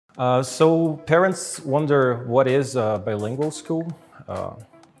So parents wonder what is a bilingual school, a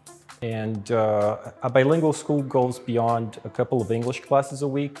bilingual school goes beyond a couple of English classes a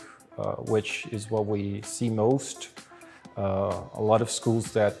week, which is what we see most. A lot of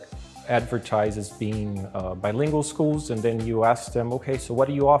schools that advertise as being bilingual schools, and then you ask them, okay, so what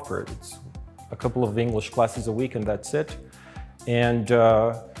do you offer? It's a couple of English classes a week and that's it.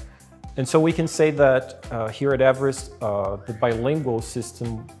 And so we can say that here at Everest, the bilingual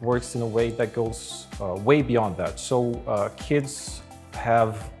system works in a way that goes way beyond that. So kids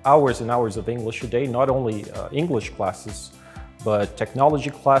have hours and hours of English a day, not only English classes, but technology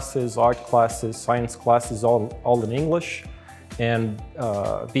classes, art classes, science classes, all in English. And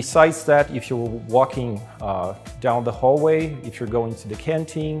besides that, if you're walking down the hallway, if you're going to the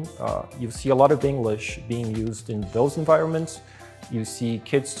canteen, you see a lot of English being used in those environments. You see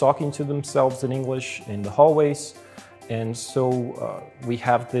kids talking to themselves in English in the hallways. And so we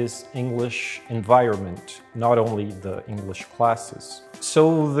have this English environment, not only the English classes.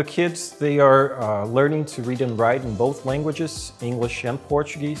 So the kids, they are learning to read and write in both languages, English and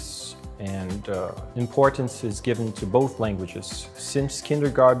Portuguese. And importance is given to both languages since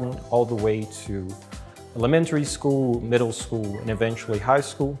kindergarten all the way to elementary school, middle school, and eventually high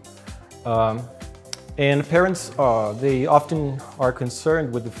school. And parents, they often are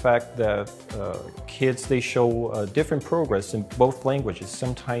concerned with the fact that kids, they show different progress in both languages.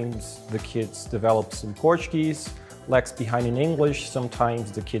 Sometimes the kids develop some Portuguese, lags behind in English.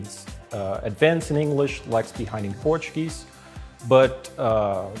 Sometimes the kids advance in English, lags behind in Portuguese. But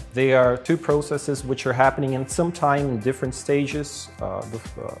they are two processes which are happening in some time in different stages.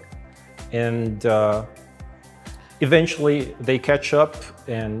 Eventually they catch up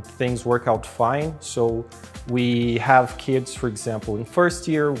and things work out fine. So we have kids, for example, in first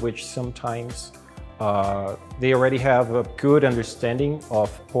year, which sometimes they already have a good understanding of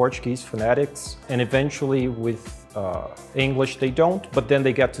Portuguese phonetics, and eventually with English they don't, but then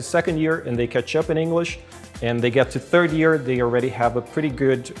they get to second year and they catch up in English, and they get to third year, they already have a pretty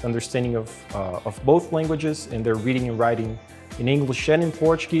good understanding of both languages, and they're reading and writing in English and in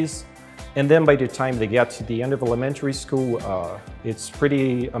Portuguese. And then by the time they get to the end of elementary school, it's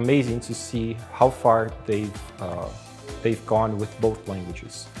pretty amazing to see how far they've gone with both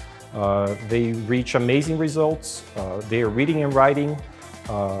languages. They reach amazing results. They are reading and writing.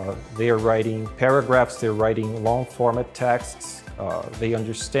 They are writing paragraphs. They're writing long format texts. They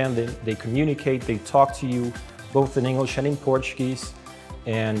understand it. They communicate. They talk to you both in English and in Portuguese.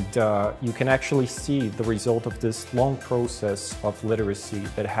 And you can actually see the result of this long process of literacy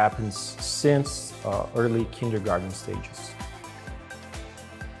that happens since early kindergarten stages.